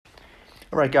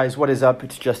All right, guys, what is up?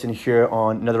 It's Justin here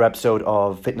on another episode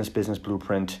of Fitness Business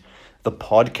Blueprint, the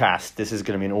podcast. This is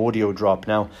going to be an audio drop.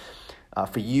 Now,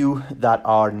 for you that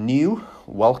are new,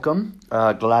 welcome.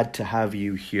 Glad to have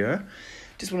you here.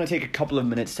 Just want to take a couple of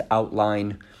minutes to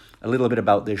outline a little bit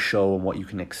about this show and what you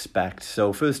can expect.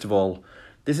 So first of all,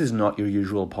 this is not your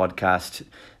usual podcast.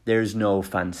 There's no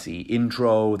fancy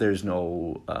intro. There's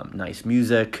no nice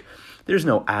music. There's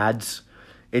no ads.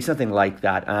 It's nothing like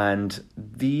that. And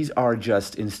these are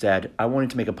just, instead, I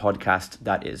wanted to make a podcast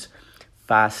that is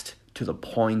fast, to the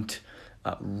point,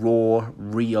 raw,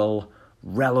 real,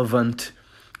 relevant,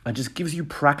 and just gives you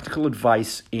practical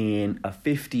advice in a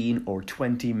 15 or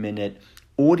 20 minute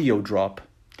audio drop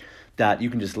that you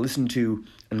can just listen to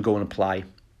and go and apply.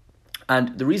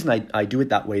 And the reason I do it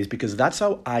that way is because that's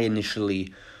how I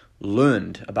initially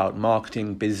learned about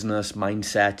marketing, business,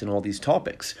 mindset, and all these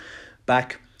topics.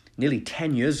 Back nearly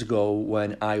 10 years ago,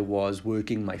 when I was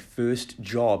working my first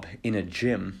job in a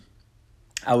gym,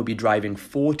 I would be driving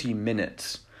 40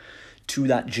 minutes to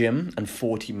that gym and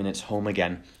 40 minutes home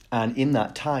again. And in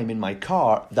that time in my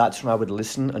car, that's when I would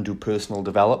listen and do personal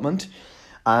development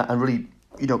and really,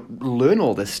 learn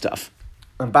all this stuff.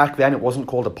 And back then, it wasn't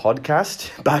called a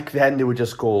podcast. Back then, they were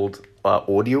just called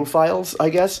audio files, I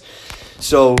guess.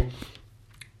 So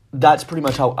that's pretty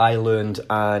much how I learned,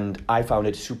 and I found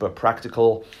it super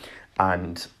practical,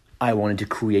 and I wanted to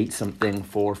create something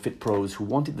for fit pros who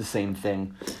wanted the same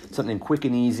thing, something quick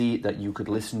and easy that you could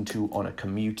listen to on a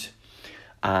commute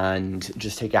and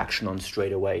just take action on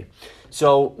straight away.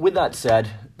 So with that said,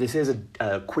 this is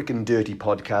a quick and dirty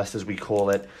podcast, as we call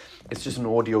it. It's just an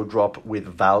audio drop with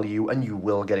value, and you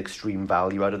will get extreme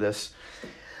value out of this.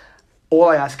 All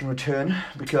I ask in return,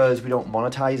 because we don't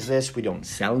monetize this, we don't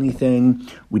sell anything,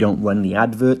 we don't run the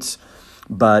adverts,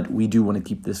 but we do want to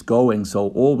keep this going. So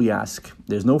all we ask,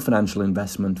 there's no financial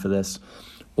investment for this.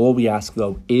 All we ask,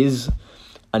 though, is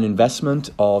an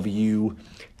investment of you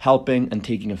helping and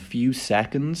taking a few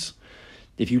seconds.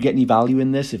 If you get any value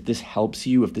in this, if this helps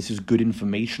you, if this is good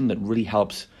information that really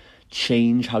helps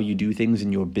change how you do things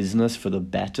in your business for the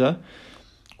better,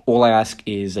 all I ask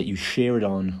is that you share it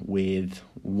on with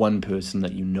one person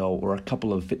that you know, or a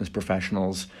couple of fitness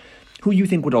professionals who you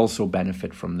think would also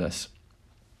benefit from this.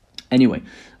 Anyway,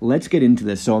 let's get into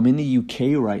this. So I'm in the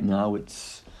UK right now.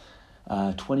 It's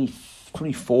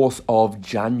 24th of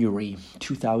January,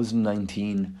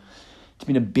 2019. It's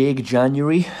been a big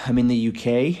January. I'm in the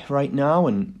UK right now,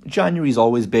 and January is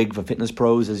always big for fitness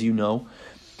pros, as you know.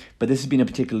 But this has been a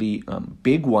particularly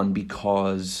big one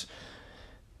because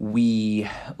we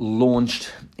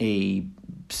launched a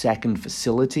second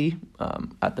facility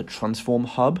at the Transform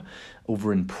Hub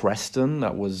over in Preston.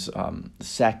 That was the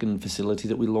second facility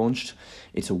that we launched.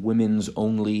 It's a women's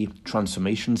only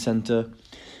transformation center.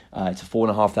 It's a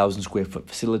 4,500 square foot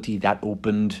facility that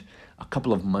opened a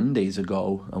couple of Mondays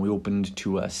ago, and we opened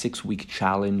to a 6-week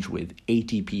challenge with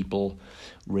 80 people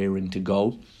raring to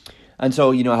go. And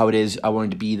so, you know how it is, I wanted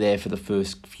to be there for the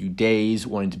first few days,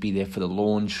 wanted to be there for the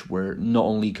launch. We're not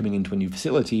only coming into a new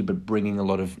facility, but bringing a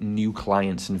lot of new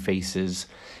clients and faces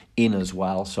in as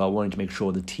well. So I wanted to make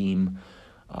sure the team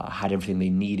had everything they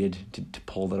needed to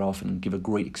pull that off and give a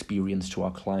great experience to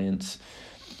our clients.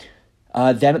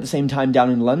 Then at the same time down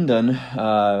in London,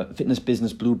 Fitness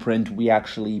Business Blueprint, we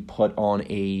actually put on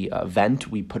a event.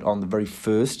 We put on the very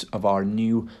first of our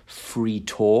new free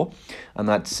tour, and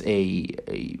that's a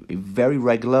very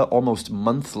regular, almost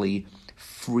monthly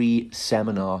free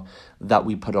seminar that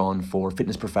we put on for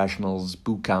fitness professionals,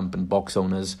 bootcamp and box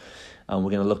owners. And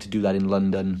we're going to look to do that in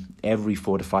London every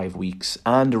 4 to 5 weeks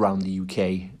and around the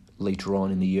UK later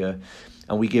on in the year.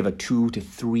 And we give a 2 to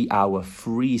 3 hour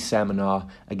free seminar.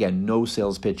 Again, no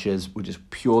sales pitches. We just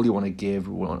purely want to give.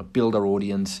 We want to build our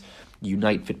audience,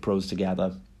 unite fit pros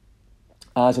together.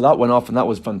 So that went off, and that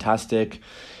was fantastic.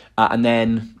 And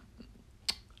then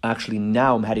actually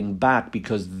now I'm heading back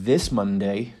because this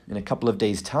Monday, in a couple of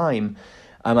days' time,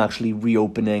 I'm actually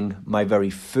reopening my very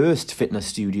first fitness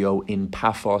studio in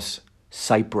Paphos,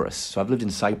 Cyprus. So I've lived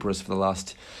in Cyprus for the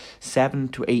last 7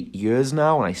 to 8 years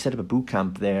now, and I set up a boot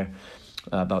camp there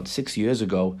about 6 years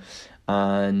ago,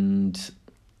 and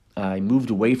I moved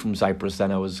away from Cyprus.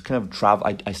 Then I was kind of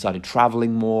I started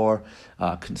traveling more,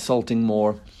 consulting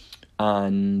more,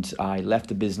 and I left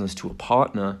the business to a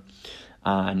partner.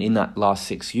 And in that last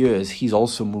 6 years, he's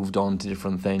also moved on to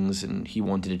different things, and he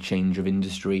wanted a change of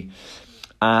industry.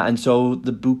 And so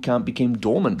the boot camp became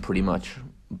dormant pretty much.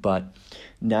 But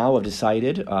now I've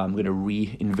decided I'm going to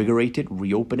reinvigorate it,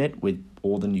 reopen it with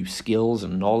all the new skills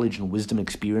and knowledge and wisdom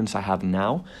experience I have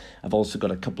now. I've also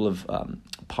got a couple of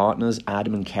partners,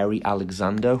 Adam and Kerry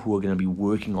Alexander, who are going to be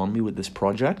working on me with this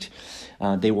project.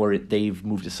 They've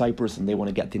moved to Cyprus and they want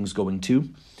to get things going too.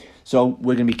 So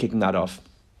we're going to be kicking that off.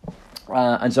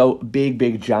 And so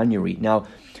big January. Now,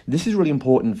 this is really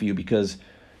important for you because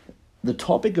the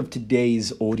topic of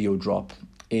today's audio drop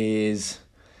is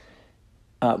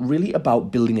really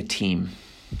about building a team.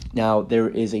 Now, there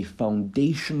is a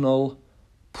foundational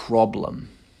problem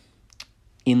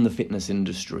in the fitness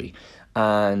industry,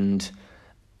 and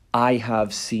I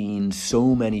have seen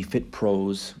so many fit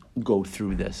pros go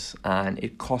through this, and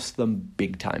it costs them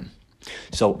big time.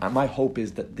 So my hope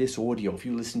is that this audio, if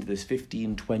you listen to this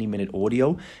 15-20 minute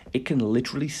audio, it can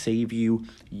literally save you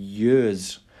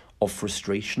years of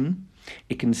frustration.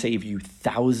 It can save you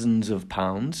thousands of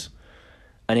pounds,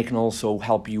 and it can also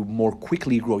help you more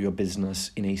quickly grow your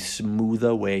business in a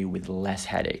smoother way with less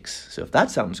headaches. So if that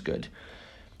sounds good,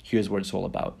 here's what it's all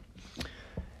about.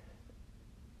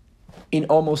 In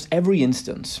almost every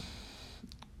instance,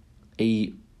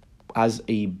 as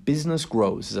a business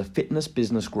grows, as a fitness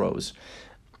business grows,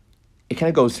 it kind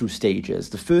of goes through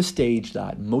stages. The first stage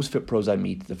that most fit pros I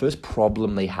meet, the first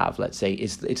problem they have, let's say,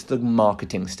 is it's the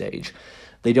marketing stage.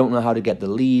 They don't know how to get the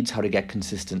leads, how to get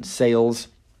consistent sales.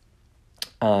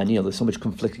 And, there's so much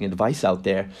conflicting advice out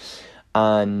there.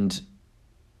 And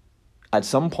at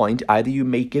some point, either you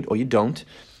make it or you don't.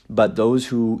 But those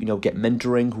who, get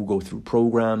mentoring, who go through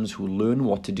programs, who learn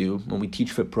what to do, when we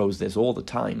teach fit pros this all the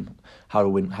time, how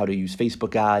to use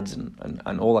Facebook ads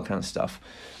and all that kind of stuff.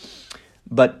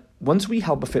 But once we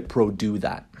help a fit pro do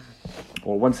that,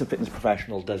 or once a fitness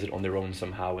professional does it on their own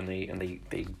somehow, and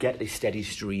they get a steady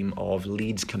stream of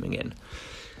leads coming in,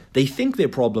 they think their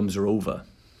problems are over.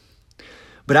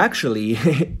 But actually,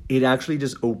 it actually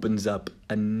just opens up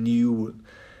a new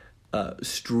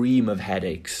stream of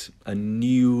headaches, a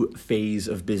new phase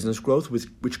of business growth,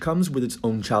 which comes with its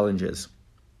own challenges.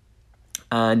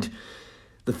 And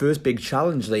the first big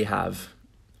challenge they have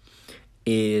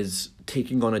is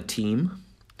taking on a team,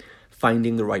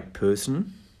 finding the right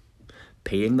person,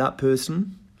 paying that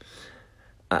person,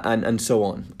 and so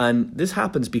on. And this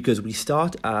happens because we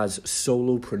start as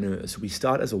solopreneurs. We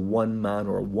start as a one-man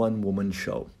or a one-woman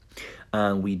show.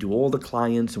 And we do all the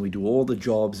clients, and we do all the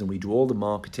jobs, and we do all the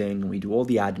marketing, and we do all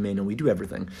the admin, and we do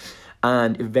everything.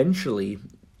 And eventually,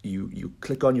 you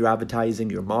click on your advertising,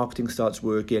 your marketing starts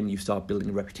working, you start building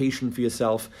a reputation for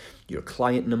yourself, your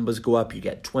client numbers go up, you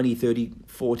get 20, 30,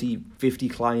 40, 50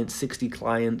 clients, 60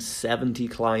 clients, 70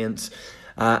 clients,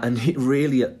 and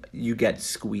you get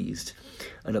squeezed.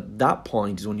 And at that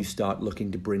point is when you start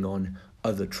looking to bring on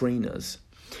other trainers.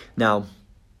 Now,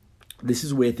 this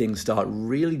is where things start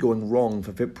really going wrong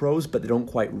for fit pros, but they don't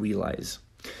quite realize.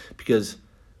 Because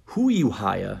who you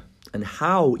hire and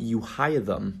how you hire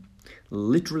them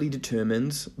literally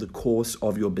determines the course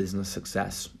of your business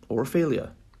success or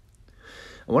failure.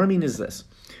 And what I mean is this.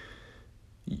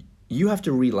 You have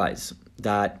to realize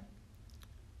that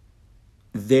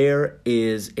there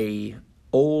is a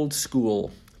old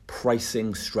school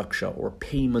pricing structure or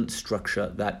payment structure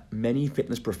that many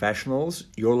fitness professionals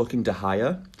you're looking to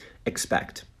hire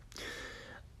expect.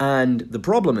 And the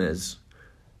problem is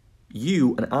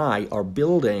you and I are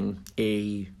building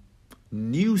a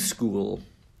new school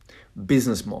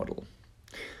business model.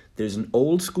 There's an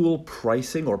old school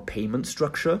pricing or payment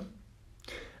structure,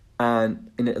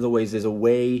 and in other ways there's a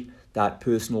way that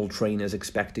personal trainers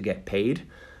expect to get paid,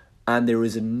 and there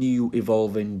is a new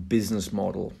evolving business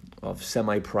model of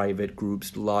semi-private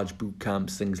groups, large boot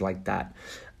camps, things like that.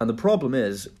 And the problem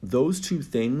is those two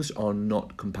things are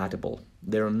not compatible.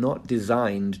 They're not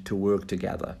designed to work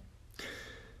together.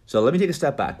 So let me take a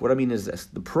step back. What I mean is this.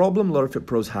 The problem a lot of fit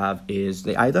pros have is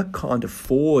they either can't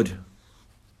afford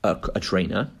a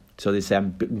trainer. So they say,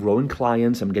 I'm growing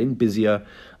clients, I'm getting busier,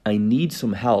 I need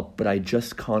some help, but I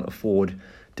just can't afford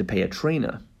to pay a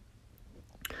trainer.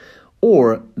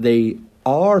 Or they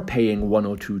are paying one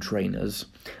or two trainers,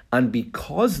 and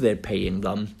because they're paying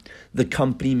them, the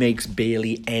company makes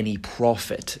barely any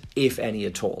profit, if any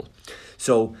at all.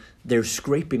 So they're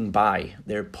scraping by.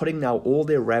 They're putting now all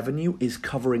their revenue is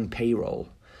covering payroll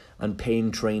and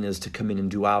paying trainers to come in and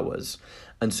do hours.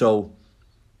 And so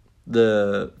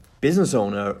the business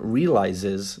owner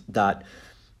realizes that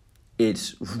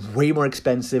it's way more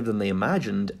expensive than they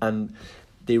imagined, and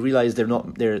they realize they're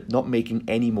not making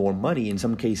any more money. In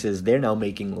some cases, they're now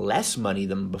making less money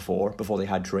than before they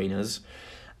had trainers.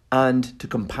 And to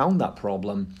compound that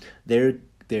problem, their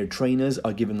trainers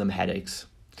are giving them headaches.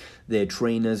 Their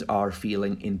trainers are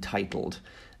feeling entitled.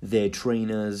 Their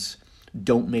trainers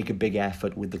don't make a big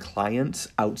effort with the clients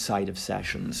outside of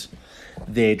sessions.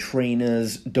 Their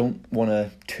trainers don't want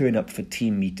to turn up for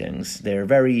team meetings. They're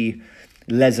very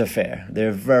laissez-faire.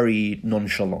 They're very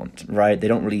nonchalant, right? They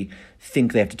don't really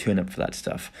think they have to turn up for that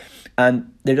stuff.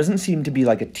 And there doesn't seem to be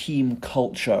like a team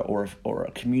culture or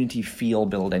a community feel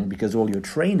building, because all your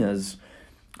trainers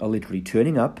are literally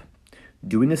turning up,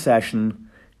 doing a session,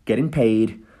 getting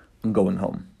paid, and going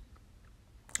home.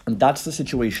 And that's the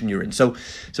situation you're in. So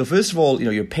first of all,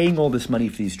 you're paying all this money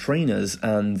for these trainers,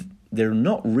 and they're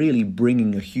not really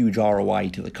bringing a huge ROI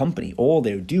to the company. All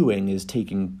they're doing is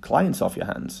taking clients off your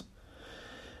hands.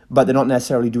 But they're not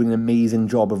necessarily doing an amazing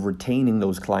job of retaining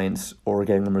those clients or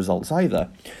getting them results either.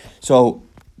 So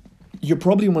you're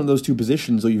probably in one of those two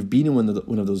positions, or you've been in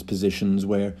one of those positions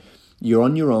where you're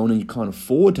on your own and you can't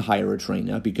afford to hire a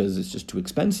trainer because it's just too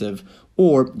expensive,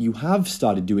 or you have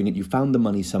started doing it, you found the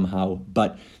money somehow,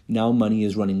 but now money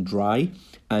is running dry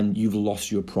and you've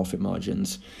lost your profit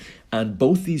margins. And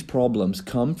both these problems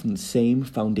come from the same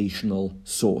foundational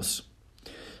source.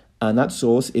 And that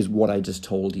source is what I just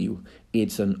told you.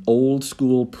 It's an old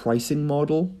school pricing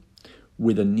model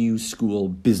with a new school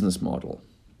business model.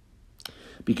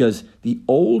 Because the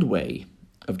old way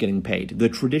of getting paid, the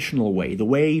traditional way, the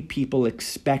way people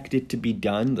expect it to be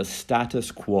done, the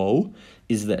status quo,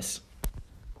 is this.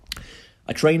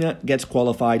 A trainer gets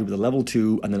qualified with a level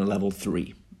 2 and then a level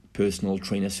 3 personal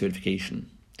trainer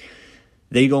certification.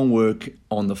 They go and work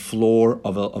on the floor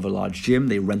of a large gym.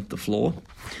 They rent the floor.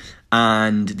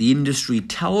 And the industry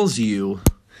tells you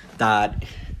that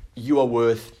you are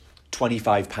worth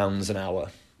 £25 an hour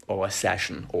or a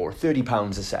session, or £30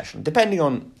 a session, depending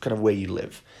on kind of where you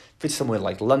live. If it's somewhere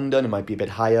like London, it might be a bit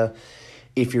higher.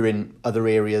 If you're in other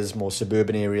areas, more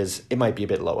suburban areas, it might be a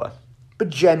bit lower. But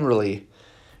generally,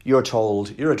 you're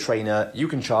told, you're a trainer, you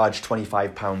can charge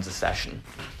 £25 a session.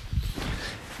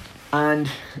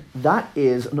 And that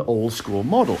is an old school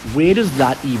model. Where does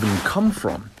that even come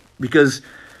from? Because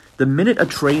the minute a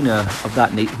trainer of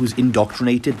that who's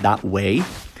indoctrinated that way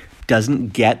doesn't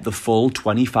get the full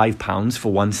 £25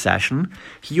 for one session,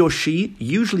 he or she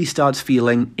usually starts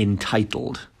feeling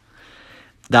entitled.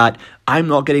 That I'm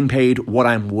not getting paid what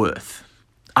I'm worth.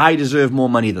 I deserve more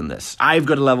money than this. I've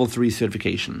got a level 3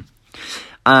 certification.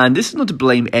 And this is not to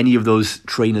blame any of those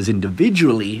trainers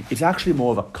individually. It's actually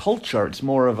more of a culture. It's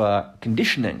more of a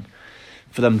conditioning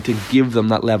for them to give them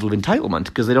that level of entitlement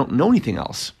because they don't know anything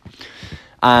else.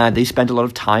 And they spent a lot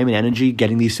of time and energy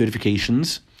getting these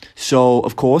certifications. So,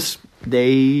 of course,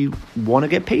 they want to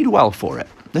get paid well for it.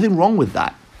 Nothing wrong with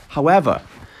that. However,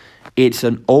 it's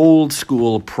an old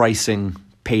school pricing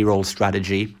payroll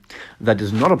strategy that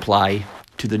does not apply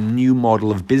to the new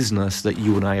model of business that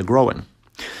you and I are growing.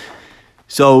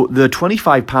 So the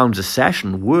 £25 a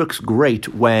session works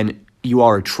great when you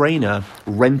are a trainer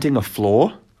renting a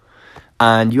floor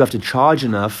and you have to charge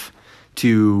enough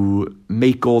to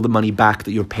make all the money back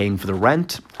that you're paying for the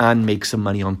rent and make some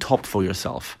money on top for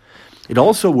yourself. It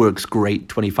also works great,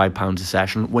 £25 a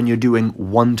session, when you're doing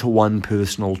one-to-one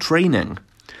personal training,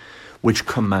 which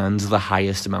commands the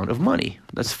highest amount of money.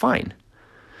 That's fine.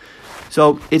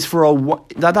 So it's for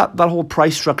that whole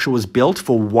price structure was built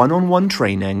for one-on-one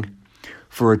training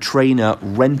for a trainer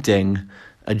renting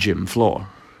a gym floor.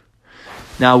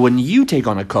 Now, when you take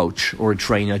on a coach or a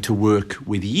trainer to work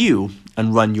with you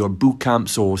and run your boot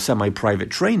camps or semi-private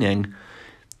training,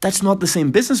 that's not the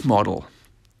same business model.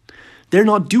 They're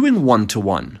not doing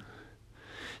one-to-one.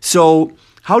 So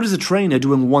how does a trainer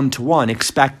doing one-to-one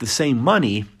expect the same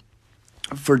money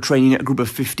for training a group of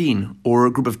 15 or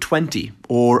a group of 20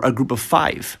 or a group of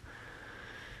 5?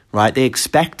 Right? They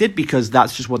expect it because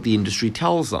that's just what the industry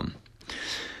tells them.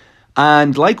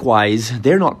 And likewise,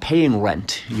 they're not paying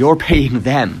rent. You're paying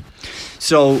them.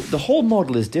 So the whole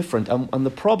model is different. And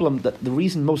the problem, that the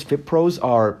reason most Fit Pros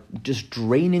are just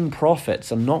draining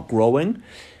profits and not growing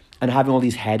and having all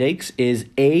these headaches is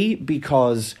A,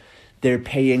 because they're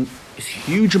paying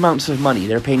huge amounts of money.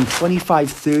 They're paying £25,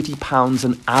 £30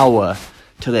 an hour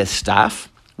to their staff,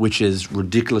 which is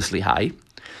ridiculously high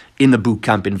in the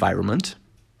bootcamp environment.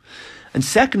 And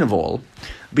second of all,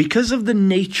 because of the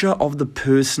nature of the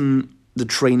person, the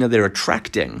trainer they're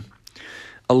attracting,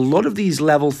 a lot of these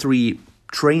level 3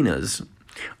 trainers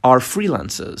are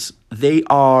freelancers. They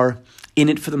are in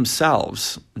it for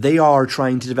themselves. They are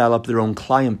trying to develop their own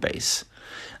client base.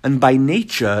 And by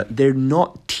nature, they're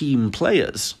not team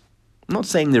players. I'm not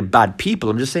saying they're bad people.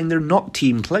 I'm just saying they're not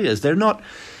team players. They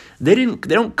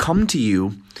don't come to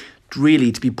you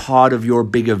really to be part of your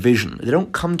bigger vision. They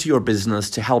don't come to your business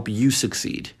to help you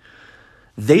succeed.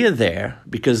 They are there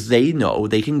because they know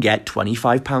they can get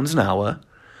 £25 an hour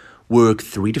work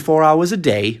 3 to 4 hours a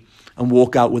day and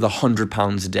walk out with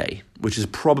 £100 a day, which is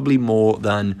probably more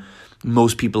than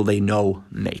most people they know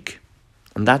make.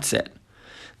 And that's it.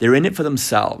 They're in it for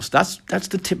themselves. That's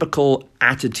the typical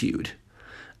attitude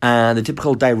and the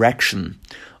typical direction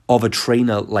of a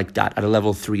trainer like that at a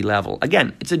level 3 level.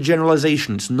 Again, it's a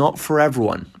generalization. It's not for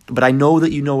everyone, but I know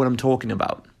that you know what I'm talking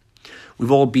about.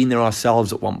 We've all been there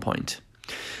ourselves at one point.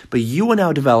 But you are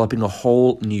now developing a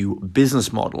whole new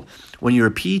business model. When you're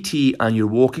a PT and you're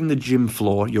walking the gym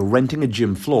floor, you're renting a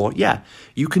gym floor, yeah,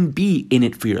 you can be in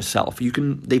it for yourself.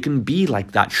 They can be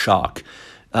like that shark,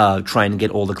 trying to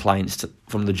get all the clients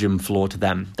from the gym floor to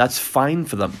them. That's fine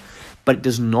for them. But it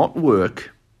does not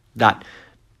work. That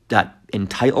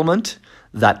entitlement,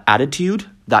 that attitude,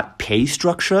 that pay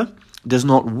structure does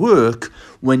not work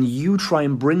when you try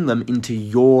and bring them into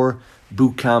your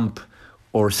bootcamp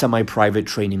or semi-private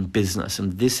training business.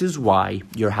 And this is why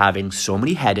you're having so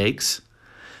many headaches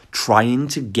trying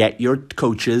to get your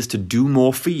coaches to do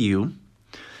more for you,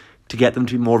 to get them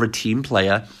to be more of a team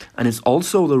player. And it's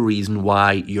also the reason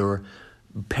why you're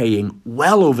paying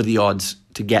well over the odds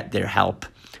to get their help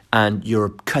and you're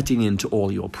cutting into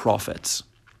all your profits.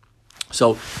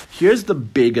 So here's the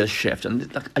biggest shift.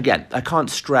 And again, I can't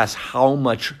stress how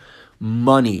much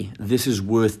money this is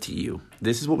worth to you.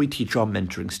 This is what we teach our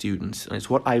mentoring students, and it's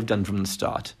what I've done from the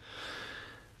start.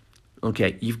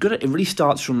 Okay, it really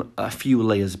starts from a few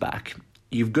layers back.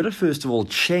 You've got to first of all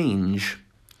change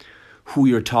who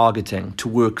you're targeting to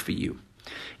work for you.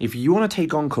 If you want to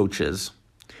take on coaches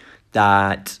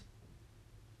that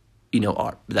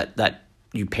that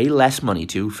you pay less money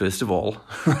to, first of all,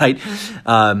 right?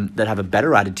 That have a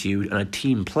better attitude and are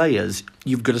team players,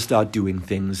 you've got to start doing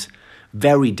things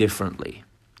very differently.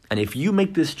 And if you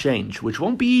make this change, which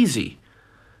won't be easy,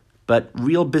 but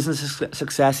real business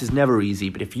success is never easy,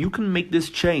 but if you can make this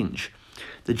change,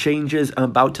 the changes I'm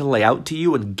about to lay out to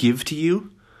you and give to you,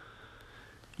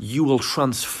 you will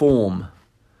transform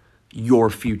your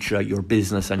future, your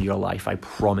business, and your life. I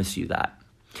promise you that.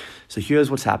 So here's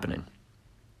what's happening.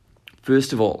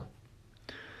 First of all,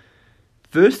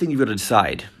 first thing you've got to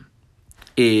decide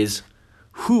is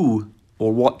who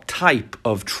or what type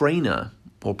of trainer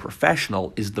or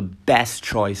professional is the best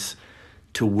choice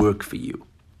to work for you.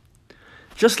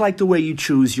 Just like the way you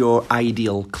choose your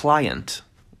ideal client.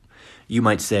 You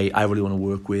might say, I really want to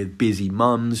work with busy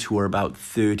mums who are about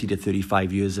 30 to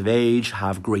 35 years of age,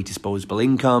 have great disposable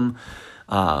income,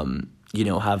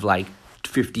 have like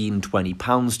 15, 20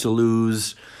 pounds to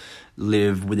lose,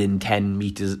 live within 10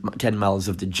 miles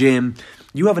of the gym.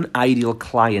 You have an ideal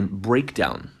client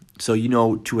breakdown. So you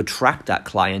know to attract that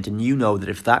client, and you know that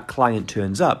if that client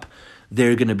turns up,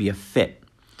 they're going to be a fit.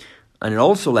 And it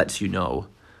also lets you know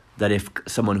that if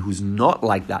someone who's not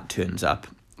like that turns up,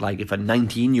 like if a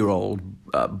 19-year-old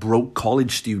broke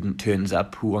college student turns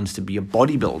up who wants to be a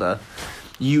bodybuilder,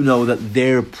 you know that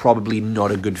they're probably not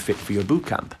a good fit for your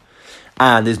bootcamp.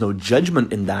 And there's no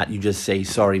judgment in that. You just say,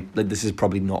 sorry, this is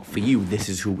probably not for you. This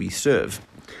is who we serve.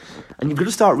 And you've got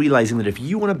to start realizing that if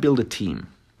you want to build a team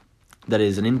that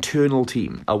is an internal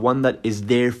team, a one that is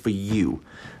there for you,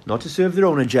 not to serve their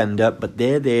own agenda, but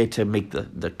they're there to make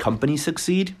the company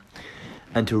succeed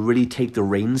and to really take the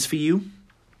reins for you,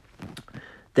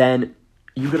 then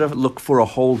you've got to look for a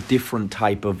whole different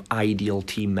type of ideal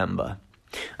team member.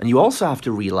 And you also have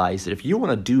to realize that if you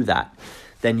want to do that,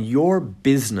 then your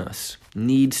business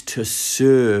needs to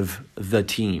serve the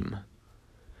team,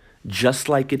 just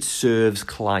like it serves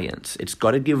clients. It's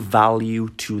got to give value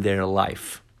to their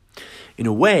life. In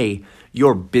a way,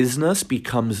 your business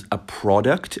becomes a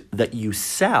product that you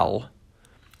sell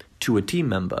to a team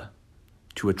member,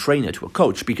 to a trainer, to a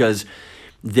coach, because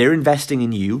they're investing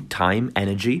in you, time,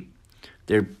 energy.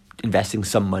 They're investing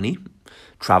some money,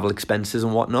 travel expenses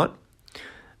and whatnot.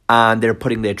 And they're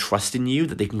putting their trust in you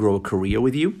that they can grow a career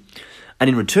with you. And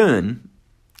in return,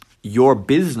 your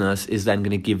business is then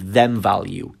going to give them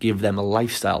value, give them a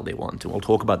lifestyle they want. And we'll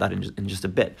talk about that in just a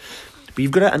bit. But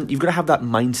you've got to have that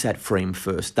mindset frame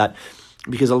first. That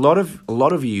because a lot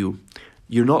of you,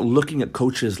 you're not looking at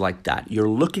coaches like that. You're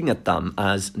looking at them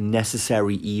as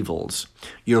necessary evils.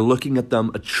 You're looking at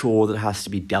them a chore that has to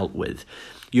be dealt with.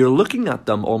 You're looking at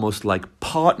them almost like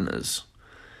partners.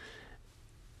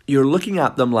 You're looking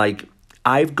at them like,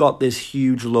 I've got this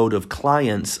huge load of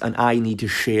clients and I need to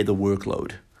share the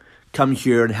workload. Come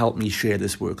here and help me share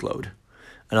this workload,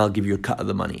 and I'll give you a cut of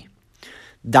the money.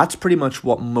 That's pretty much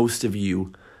what most of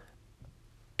you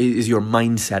is your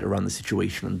mindset around the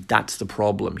situation, and that's the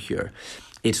problem here.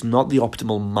 It's not the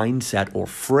optimal mindset or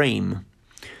frame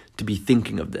to be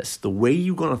thinking of this. The way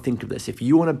you're going to think of this, if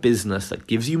you want a business that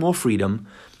gives you more freedom,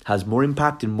 has more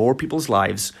impact in more people's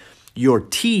lives, your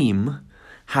team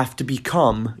have to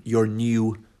become your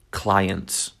new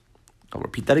clients. I'll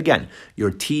repeat that again.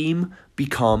 Your team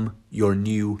become your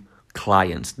new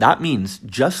clients. That means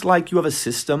just like you have a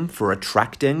system for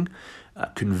attracting,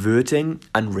 converting,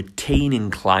 and retaining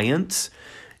clients,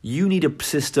 you need a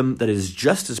system that is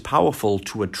just as powerful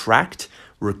to attract,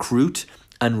 recruit,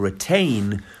 and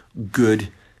retain good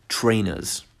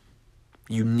trainers.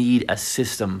 You need a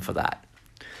system for that,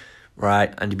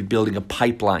 right? And to be building a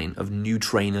pipeline of new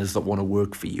trainers that want to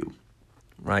work for you,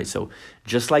 right? So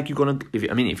just like you're going to, if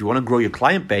you want to grow your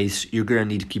client base, you're going to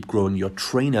need to keep growing your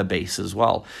trainer base as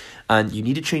well. And you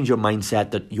need to change your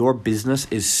mindset that your business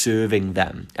is serving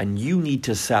them and you need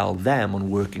to sell them on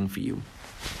working for you.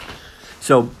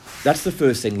 So that's the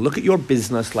first thing. Look at your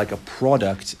business like a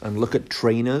product and look at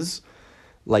trainers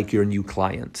like your new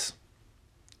clients.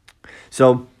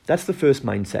 So that's the first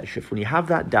mindset shift. When you have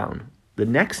that down, the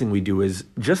next thing we do is,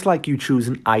 just like you choose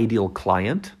an ideal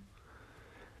client,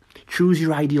 choose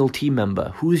your ideal team member.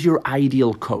 Who's your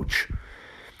ideal coach?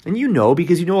 And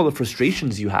because you know all the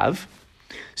frustrations you have.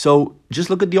 So just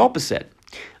look at the opposite.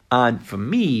 And for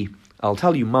me, I'll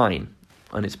tell you mine,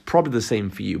 and it's probably the same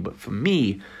for you, but for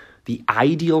me, the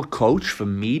ideal coach for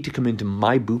me to come into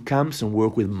my boot camps and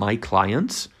work with my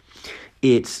clients,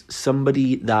 it's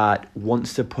somebody that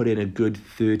wants to put in a good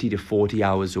 30 to 40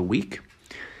 hours a week.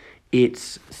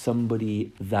 It's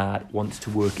somebody that wants to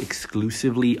work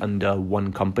exclusively under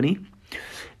one company.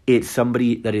 It's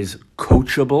somebody that is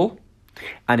coachable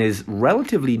and is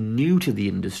relatively new to the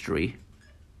industry,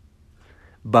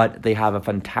 but they have a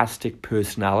fantastic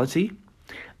personality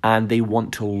and they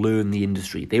want to learn the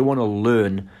industry. They want to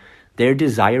learn. Their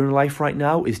desire in life right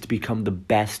now is to become the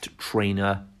best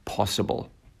trainer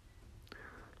possible.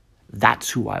 That's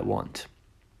who I want.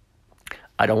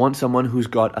 I don't want someone who's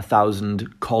got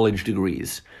 1,000 college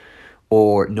degrees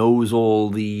or knows all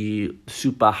the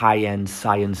super high-end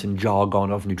science and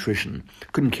jargon of nutrition.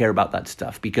 Couldn't care about that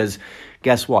stuff because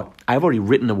guess what? I've already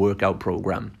written a workout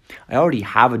program. I already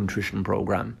have a nutrition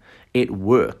program. It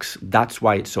works. That's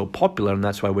why it's so popular and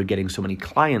that's why we're getting so many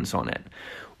clients on it.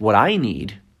 What I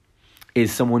need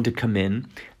is someone to come in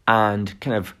and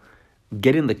kind of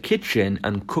get in the kitchen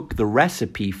and cook the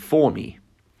recipe for me.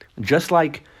 Just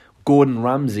like Gordon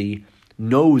Ramsay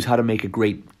knows how to make a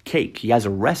great cake. He has a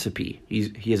recipe.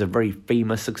 He has a very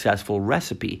famous, successful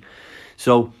recipe.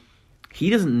 So he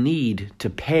doesn't need to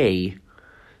pay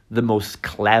the most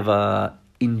clever,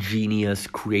 ingenious,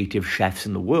 creative chefs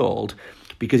in the world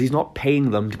because he's not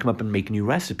paying them to come up and make new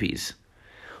recipes.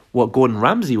 What Gordon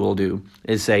Ramsay will do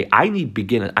is say, I need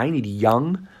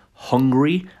young,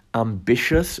 hungry,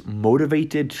 ambitious,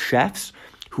 motivated chefs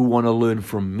who want to learn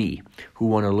from me, who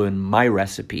want to learn my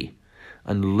recipe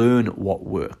and learn what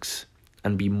works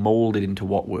and be molded into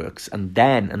what works. And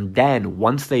then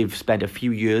once they've spent a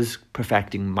few years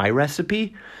perfecting my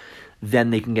recipe,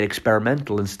 then they can get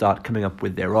experimental and start coming up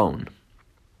with their own.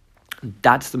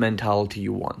 That's the mentality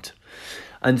you want.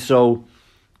 And so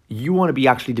you want to be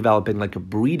actually developing like a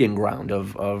breeding ground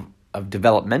of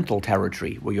developmental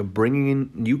territory where you're bringing in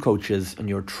new coaches and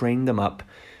you're training them up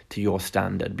to your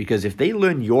standard. Because if they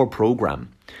learn your program,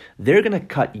 they're going to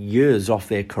cut years off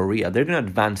their career. They're going to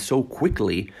advance so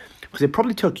quickly because it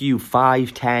probably took you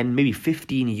 5, 10, maybe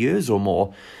 15 years or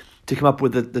more to come up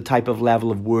with the type of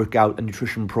level of workout and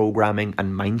nutrition programming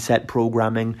and mindset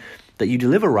programming that you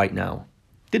deliver right now,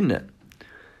 didn't it?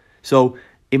 So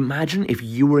imagine if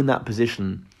you were in that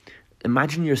position.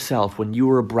 Imagine yourself when you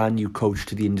were a brand new coach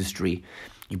to the industry.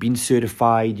 You've been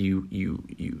certified, you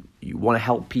want to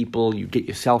help people, you get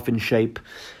yourself in shape,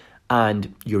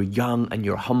 and you're young and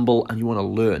you're humble and you want to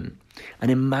learn.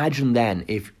 And imagine then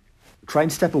try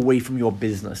and step away from your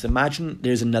business. Imagine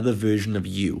there's another version of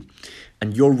you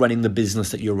and you're running the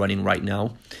business that you're running right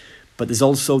now, but there's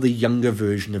also the younger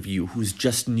version of you who's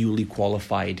just newly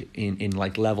qualified in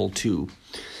like level 2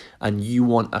 and you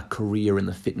want a career in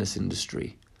the fitness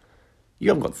industry. You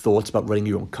haven't got thoughts about running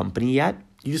your own company yet.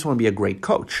 You just want to be a great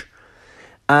coach.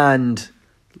 And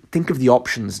think of the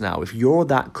options now. If you're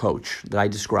that coach that I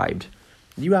described,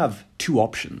 you have 2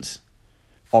 options.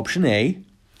 Option A,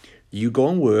 you go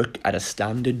and work at a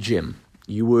standard gym.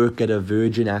 You work at a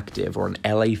Virgin Active or an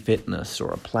LA Fitness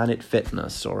or a Planet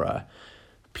Fitness or a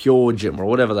Pure Gym or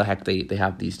whatever the heck they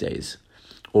have these days.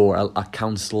 Or a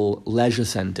Council Leisure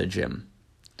Center gym.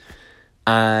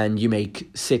 And you make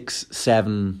 6,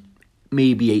 7,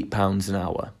 maybe £8 an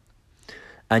hour.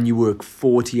 And you work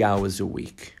 40 hours a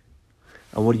week.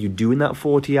 And what do you do in that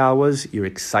 40 hours? You're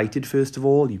excited, first of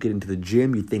all. You get into the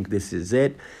gym. You think this is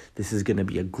it. This is going to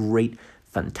be a great,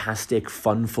 fantastic,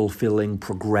 fun, fulfilling,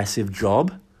 progressive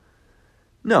job.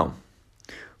 No.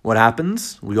 what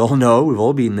happens? We all know, we've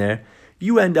all been there.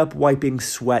 You end up wiping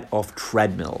sweat off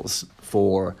treadmills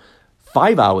for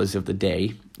 5 hours of the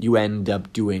day. You end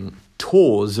up doing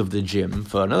tours of the gym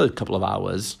for another couple of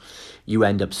hours. You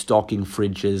end up stocking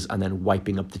fridges and then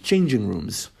wiping up the changing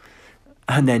rooms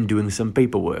and then doing some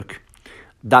paperwork.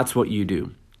 That's what you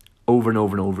do over and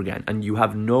over and over again. And you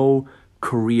have no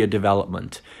career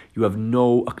development. You have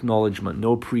no acknowledgement,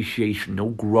 no appreciation, no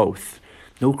growth,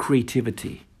 no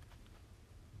creativity.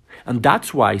 And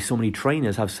that's why so many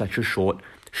trainers have such a short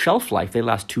shelf life. They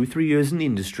last 2-3 years in the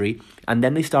industry, and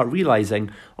then they start realizing,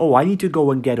 oh, I need to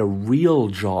go and get a real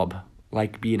job,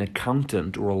 like be an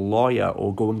accountant or a lawyer,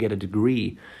 or go and get a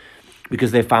degree,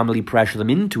 because their family pressure them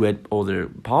into it, or their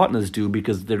partners do,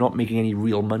 because they're not making any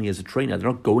real money as a trainer.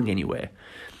 They're not going anywhere.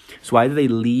 So either they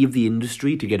leave the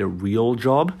industry to get a real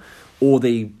job, or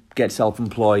they get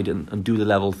self-employed and do the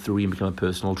level 3 and become a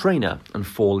personal trainer and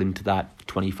fall into that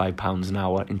 £25 an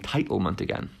hour entitlement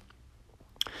again.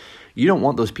 You don't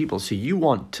want those people. So you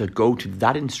want to go to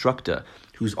that instructor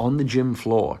who's on the gym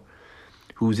floor,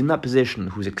 who's in that position,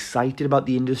 who's excited about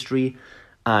the industry,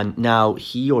 and now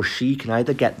he or she can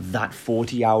either get that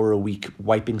 40-hour-a-week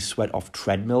wiping sweat off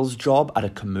treadmills job at a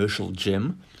commercial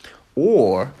gym,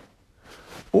 or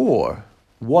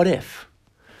what if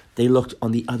they looked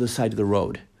on the other side of the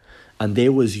road and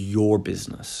there was your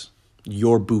business,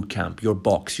 your boot camp, your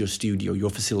box, your studio, your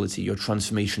facility, your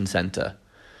transformation center,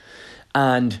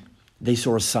 and they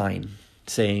saw a sign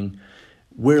saying,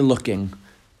 we're looking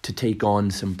to take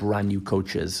on some brand new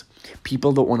coaches,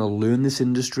 people that want to learn this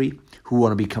industry, who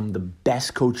want to become the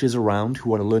best coaches around,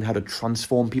 who want to learn how to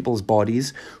transform people's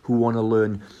bodies, who want to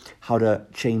learn how to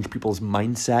change people's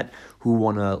mindset, who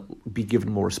want to be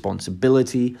given more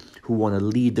responsibility, who want to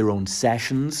lead their own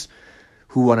sessions,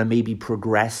 who want to maybe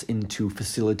progress into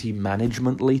facility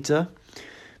management later,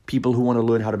 people who want to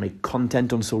learn how to make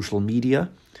content on social media,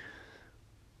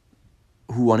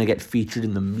 who want to get featured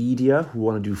in the media, who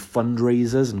want to do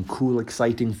fundraisers and cool,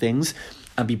 exciting things,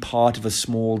 and be part of a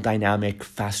small, dynamic,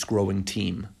 fast-growing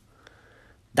team.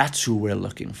 That's who we're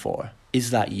looking for.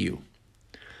 Is that you?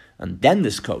 And then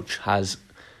this coach has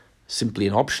simply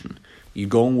an option. You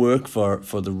go and work for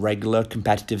the regular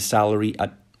competitive salary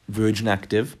at Virgin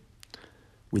Active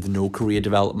with no career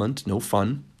development, no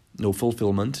fun, no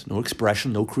fulfillment, no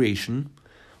expression, no creation,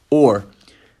 or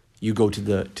you go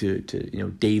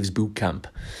to Dave's boot camp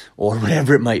or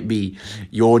whatever it might be,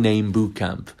 your name boot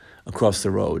camp across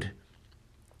the road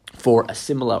for a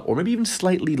similar or maybe even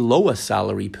slightly lower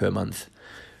salary per month.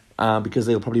 Because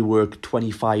they'll probably work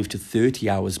 25 to 30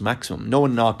 hours maximum. No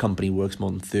one in our company works more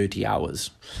than 30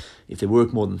 hours. If they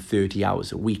work more than 30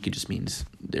 hours a week, it just means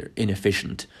they're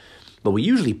inefficient. But we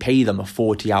usually pay them a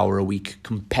 40-hour-a-week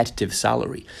competitive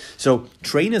salary. So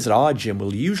trainers at our gym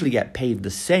will usually get paid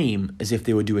the same as if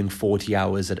they were doing 40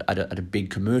 hours at a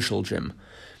big commercial gym.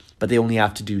 But they only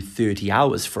have to do 30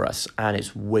 hours for us. And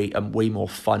it's way more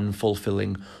fun,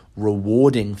 fulfilling,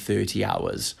 rewarding 30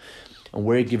 hours. And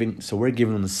we're giving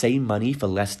them the same money for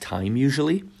less time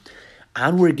usually,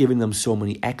 and we're giving them so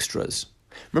many extras.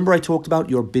 Remember I talked about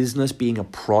your business being a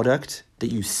product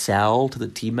that you sell to the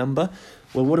team member?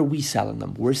 Well, what are we selling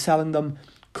them? We're selling them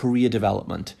career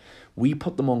development. We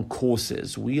put them on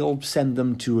courses. We'll send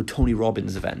them to a Tony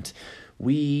Robbins event.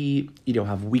 We,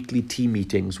 have weekly team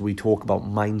meetings. We talk about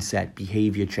mindset,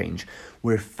 behavior change.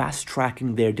 We're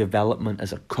fast-tracking their development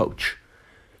as a coach.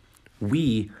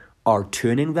 We are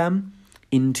turning them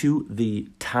into the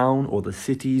town or the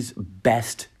city's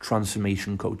best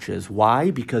transformation coaches. Why?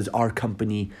 Because our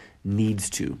company needs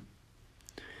to.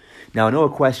 Now, I know a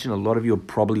question a lot of you are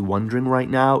probably wondering right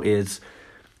now is,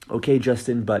 okay,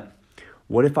 Justin, but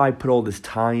what if I put all this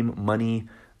time, money,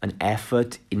 and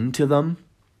effort into them?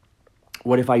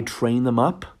 What if I train them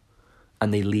up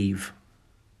and they leave?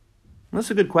 Well,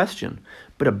 that's a good question.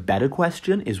 But a better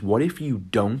question is, what if you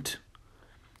don't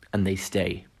and they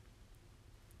stay?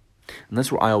 And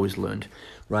that's what I always learned,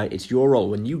 right? It's your role.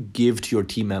 When you give to your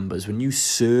team members, when you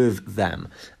serve them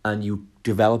and you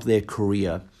develop their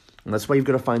career, and that's why you've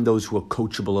got to find those who are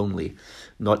coachable only,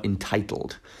 not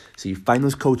entitled. So you find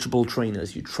those coachable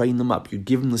trainers, you train them up, you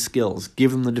give them the skills,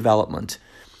 give them the development.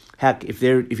 Heck, if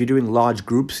you're doing large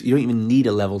groups, you don't even need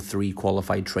a level 3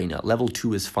 qualified trainer. Level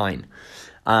 2 is fine.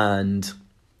 And,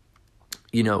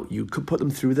 you could put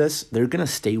them through this. They're going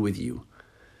to stay with you,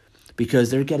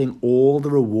 because they're getting all the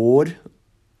reward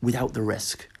without the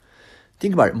risk.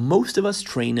 Think about it. Most of us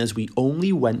trainers, we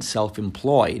only went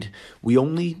self-employed. We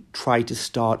only tried to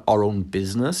start our own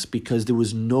business because there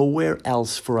was nowhere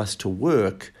else for us to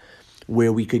work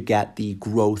where we could get the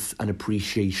growth and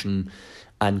appreciation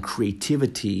and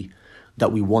creativity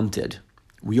that we wanted.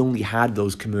 we only had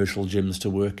those commercial gyms to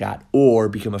work at or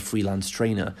become a freelance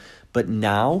trainer. But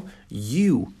now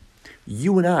you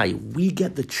and I, we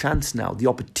get the chance now, the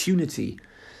opportunity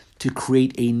to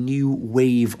create a new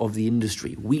wave of the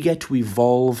industry. We get to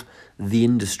evolve the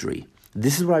industry.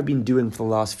 This is what I've been doing for the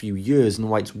last few years and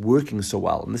why it's working so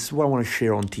well. And this is what I want to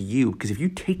share on to you, because if you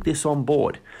take this on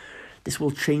board, this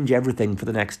will change everything for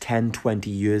the next 10, 20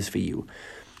 years for you.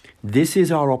 This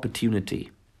is our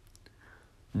opportunity.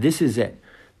 This is it.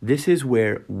 This is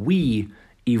where we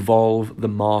evolve the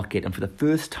market. And for the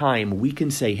first time, we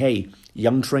can say, hey,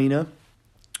 young trainer,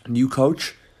 new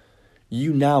coach,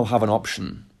 you now have an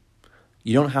option.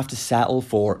 You don't have to settle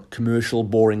for commercial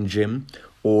boring gym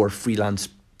or freelance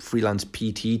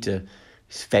PT to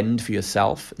fend for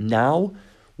yourself. Now,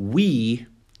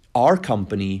 our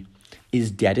company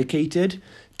is dedicated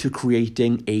to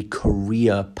creating a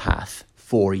career path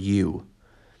for you.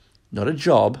 Not a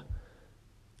job,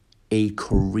 a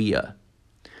career.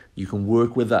 You can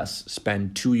work with us,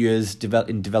 spend 2 years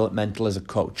in developmental as a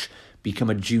coach, become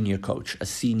a junior coach, a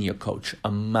senior coach,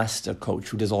 a master coach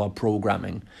who does all our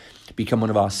programming, become one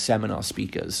of our seminar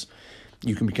speakers.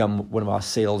 You can become one of our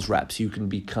sales reps. You can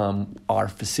become our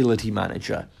facility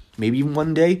manager. Maybe even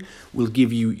one day we'll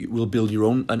build your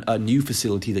own, a new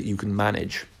facility that you can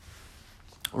manage,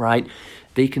 right?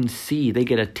 They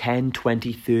get a 10,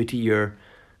 20, 30 year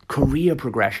career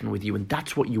progression with you. And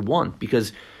that's what you want,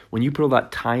 because when you put all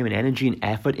that time and energy and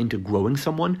effort into growing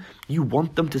someone, you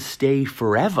want them to stay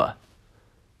forever.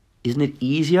 Isn't it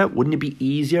easier? Wouldn't it be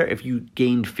easier if you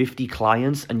gained 50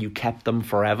 clients and you kept them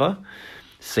forever?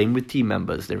 Same with team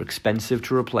members. They're expensive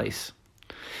to replace.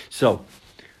 So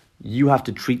you have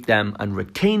to treat them and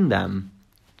retain them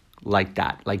like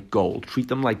that, like gold. Treat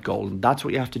them like gold. And that's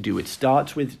what you have to do. It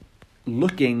starts with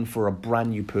looking for a brand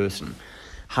new person.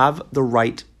 Have the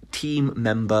right team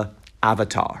member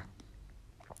avatar.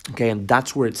 Okay, and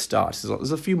that's where it starts.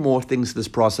 There's a few more things to this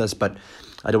process, but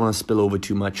I don't want to spill over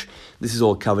too much. This is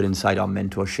all covered inside our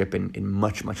mentorship in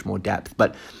much, much more depth.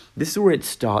 But this is where it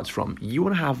starts from. You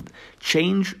want to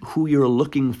change who you're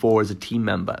looking for as a team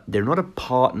member. They're not a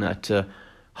partner to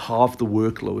halve the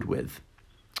workload with.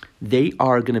 They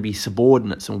are going to be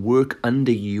subordinates and work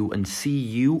under you and see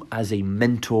you as a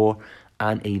mentor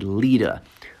and a leader.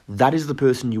 That is the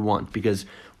person you want, because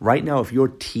right now, if your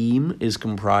team is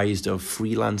comprised of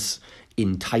freelance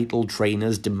entitled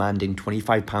trainers demanding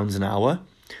 £25 an hour,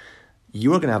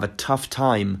 you are going to have a tough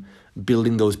time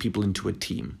building those people into a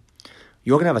team.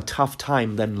 You're going to have a tough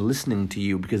time then listening to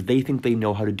you because they think they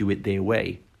know how to do it their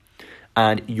way.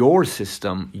 And your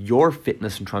system, your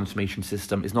fitness and transformation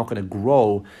system is not going to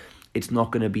grow. It's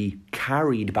not going to be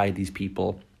carried by these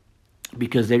people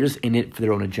because they're just in it for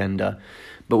their own agenda.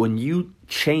 But when you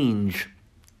change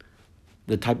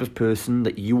the type of person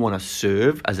that you want to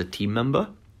serve as a team member,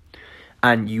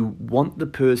 and you want the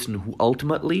person who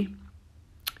ultimately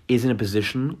is in a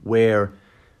position where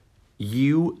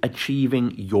you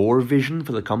achieving your vision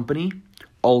for the company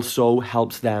also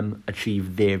helps them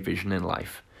achieve their vision in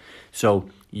life. So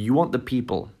you want the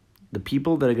people that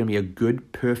are going to be a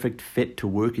good, perfect fit to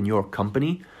work in your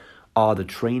company are the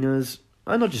trainers.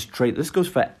 And not just trainers, this goes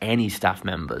for any staff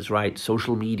members, right?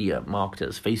 Social media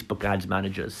marketers, Facebook ads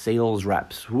managers, sales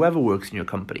reps, whoever works in your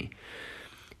company.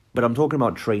 But I'm talking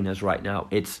about trainers right now.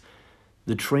 It's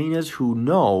the trainers who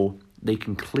know, they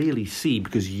can clearly see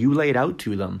because you lay it out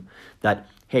to them that,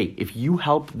 hey, if you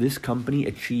help this company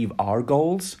achieve our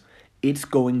goals, it's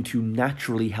going to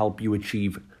naturally help you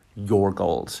achieve your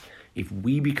goals. If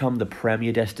we become the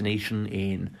premier destination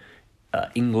in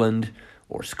England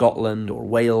or Scotland or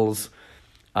Wales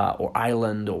or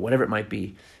Ireland or whatever it might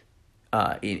be,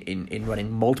 in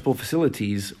running multiple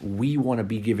facilities, we want to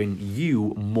be giving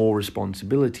you more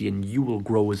responsibility, and you will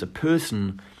grow as a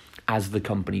person as the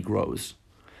company grows.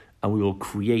 And we will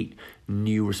create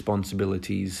new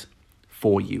responsibilities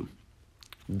for you.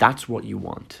 That's what you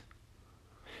want.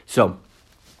 So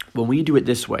when we do it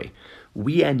this way,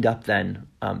 we end up then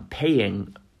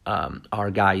paying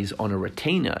our guys on a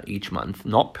retainer each month,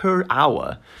 not per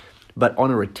hour, but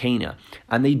on a retainer.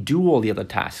 And they do all the other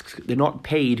tasks. They're not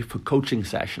paid for coaching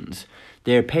sessions.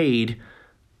 They're paid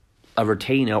a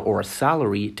retainer or a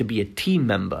salary to be a team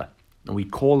member. And we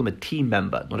call them a team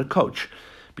member, not a coach,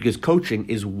 because coaching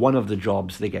is one of the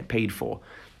jobs they get paid for.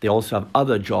 They also have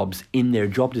other jobs in their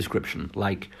job description,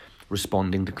 like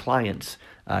responding to clients,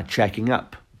 checking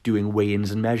up, doing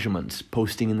weigh-ins and measurements,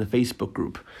 posting in the Facebook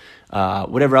group,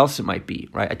 whatever else it might be,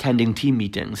 right? Attending team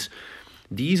meetings.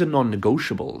 These are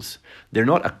non-negotiables. They're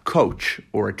not a coach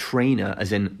or a trainer,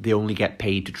 as in they only get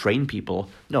paid to train people.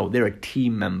 No, they're a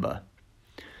team member,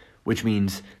 which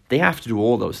means they have to do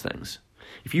all those things.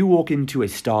 If you walk into a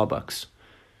Starbucks,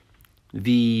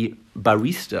 the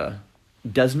barista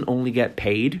doesn't only get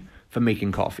paid for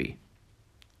making coffee.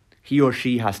 He or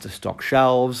she has to stock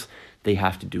shelves, they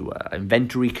have to do an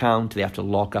inventory count, they have to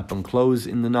lock up and close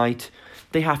in the night.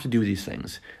 They have to do these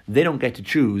things. They don't get to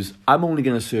choose, I'm only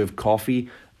going to serve coffee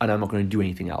and I'm not going to do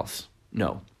anything else.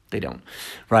 No, they don't.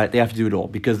 Right? They have to do it all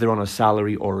because they're on a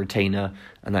salary or retainer,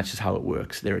 and that's just how it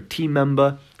works. They're a team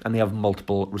member and they have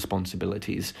multiple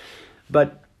responsibilities.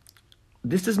 But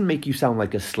this doesn't make you sound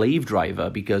like a slave driver,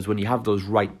 because when you have those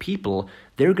right people,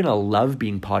 they're going to love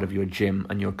being part of your gym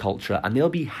and your culture, and they'll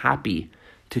be happy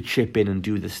to chip in and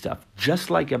do this stuff, just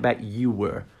like I bet you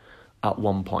were at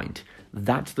one point.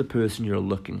 That's the person you're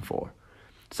looking for.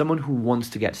 Someone who wants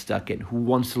to get stuck in, who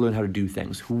wants to learn how to do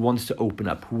things, who wants to open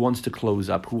up, who wants to close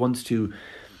up, who wants to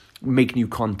make new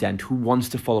content, who wants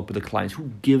to follow up with the clients,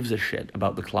 who gives a shit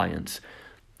about the clients.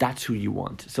 That's who you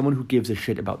want. Someone who gives a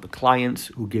shit about the clients,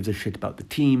 who gives a shit about the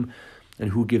team,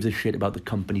 and who gives a shit about the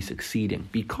company succeeding.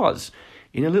 Because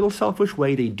in a little selfish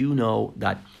way, they do know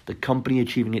that the company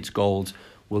achieving its goals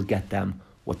will get them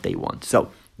what they want.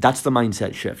 So that's the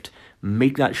mindset shift.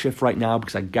 Make that shift right now,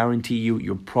 because I guarantee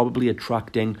you're probably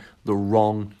attracting the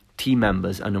wrong team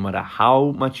members. And no matter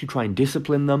how much you try and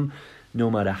discipline them, no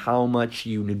matter how much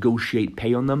you negotiate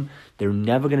pay on them, they're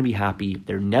never going to be happy.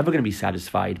 They're never going to be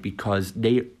satisfied, because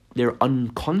they're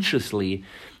unconsciously,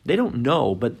 they don't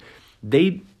know, but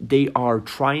they are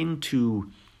trying to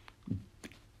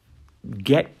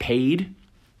get paid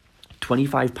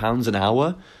 £25 an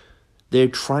hour. They're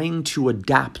trying to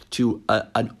adapt to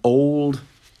an old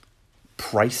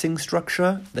pricing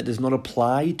structure that does not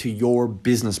apply to your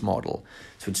business model.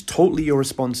 So it's totally your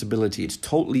responsibility. It's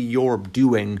totally your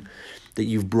doing that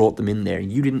you've brought them in there.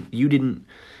 You didn't, you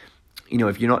know,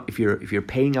 if you're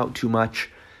paying out too much,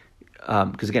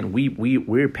 because again,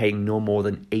 we're paying no more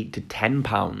than £8 to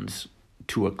 £10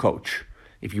 to a coach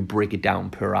if you break it down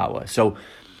per hour. So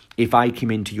if I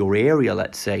came into your area,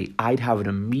 let's say, I'd have an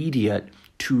immediate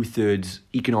 2/3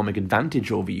 economic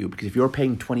advantage over you, because if you're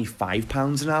paying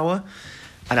 £25 an hour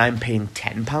and I'm paying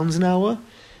 £10 an hour,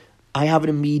 I have an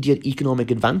immediate economic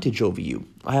advantage over you.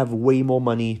 I have way more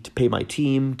money to pay my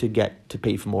team, to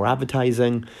pay for more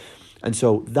advertising. And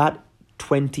so that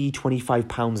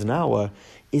 £25 an hour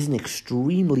is an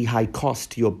extremely high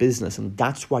cost to your business, and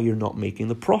that's why you're not making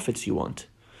the profits you want.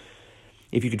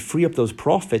 If you could free up those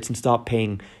profits and start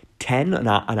paying 10 an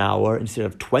hour instead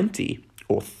of 20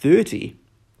 or 30,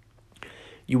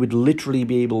 you would literally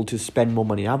be able to spend more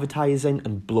money advertising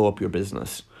and blow up your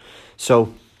business.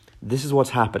 So this is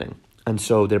what's happening. And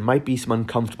so there might be some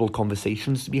uncomfortable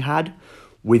conversations to be had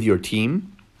with your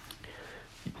team.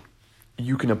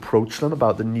 You can approach them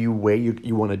about the new way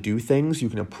you want to do things. You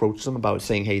can approach them about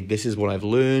saying, hey, this is what I've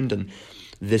learned and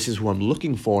this is who I'm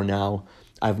looking for now.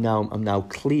 I'm now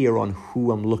clear on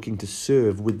who I'm looking to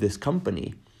serve with this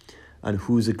company and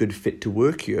who's a good fit to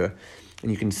work here.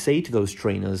 And you can say to those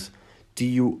trainers, are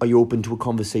you open to a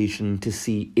conversation to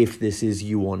see if this is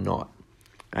you or not?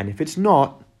 And if it's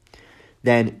not,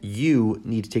 then you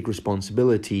need to take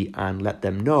responsibility and let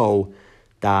them know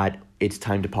that it's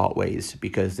time to part ways,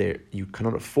 because you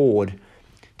cannot afford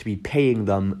to be paying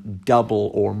them double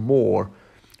or more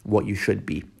what you should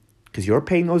be. Because you're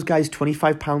paying those guys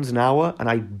 £25 an hour, and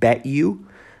I bet you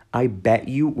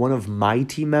one of my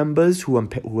team members who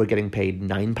are getting paid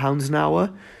 £9 an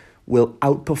hour will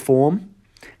outperform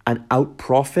and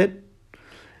out-profit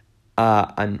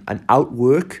and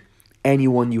outwork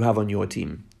anyone you have on your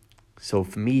team. So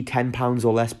for me, £10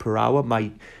 or less per hour,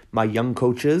 my young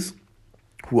coaches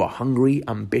who are hungry,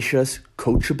 ambitious,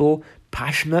 coachable,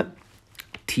 passionate,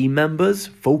 team members,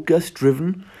 focused,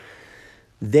 driven,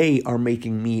 they are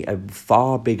making me a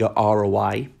far bigger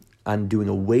ROI and doing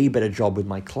a way better job with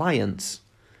my clients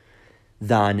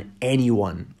than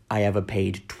anyone I ever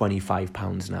paid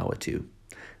 £25 an hour to.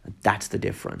 And that's the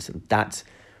difference. And that's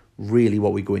really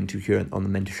what we go into here on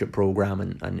the mentorship program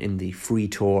and in the free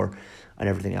tour and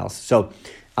everything else. So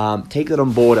take that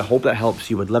on board. I hope that helps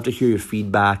you. I'd love to hear your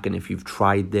feedback, and if you've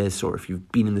tried this or if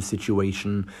you've been in this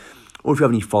situation or if you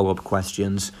have any follow-up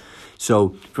questions.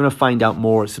 So if you want to find out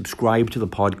more, subscribe to the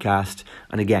podcast.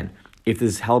 And again, if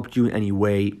this helped you in any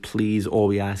way, please, all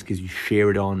we ask is you share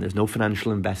it on. There's no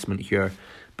financial investment here,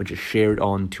 but just share it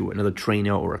on to another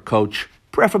trainer or a coach,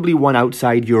 preferably one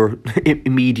outside your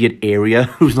immediate area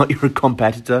who's not your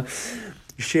competitor.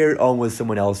 Share it on with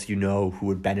someone else you know who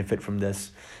would benefit from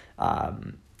this,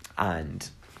 and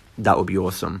that would be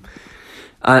awesome.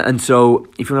 And so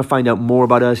if you want to find out more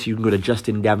about us, you can go to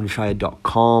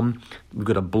justindevonshire.com. We've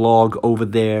got a blog over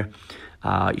there.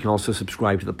 You can also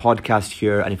subscribe to the podcast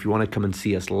here. And if you want to come and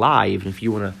see us live, and if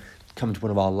you want to come to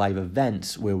one of our live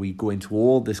events where we go into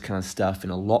all this kind of stuff in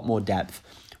a lot more depth,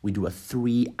 we do a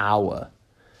 3-hour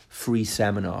free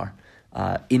seminar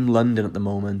in London at the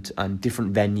moment and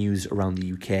different venues around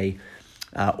the UK.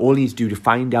 All you need to do to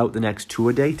find out the next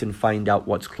tour date and find out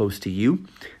what's close to you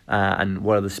and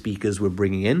what are the speakers we're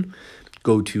bringing in,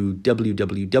 go to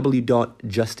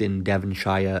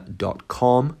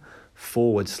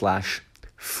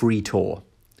www.justindevonshire.com/free tour.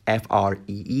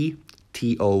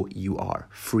 FREETOUR,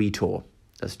 free tour.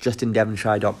 That's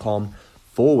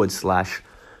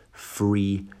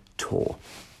justindevonshire.com/free tour.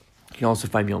 You can also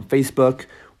find me on Facebook.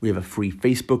 We have a free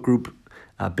Facebook group,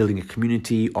 building a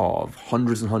community of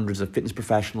hundreds and hundreds of fitness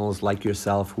professionals like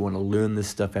yourself who want to learn this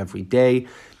stuff every day.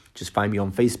 Just find me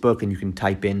on Facebook and you can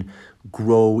type in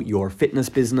Grow Your Fitness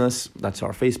Business. That's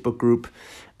our Facebook group.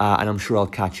 And I'm sure I'll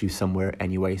catch you somewhere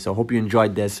anyway. So I hope you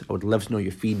enjoyed this. I would love to know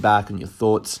your feedback and your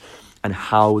thoughts and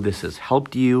how this has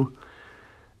helped you.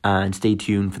 And stay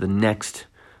tuned for the next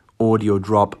audio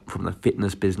drop from the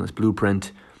Fitness Business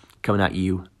Blueprint coming at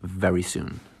you very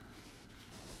soon.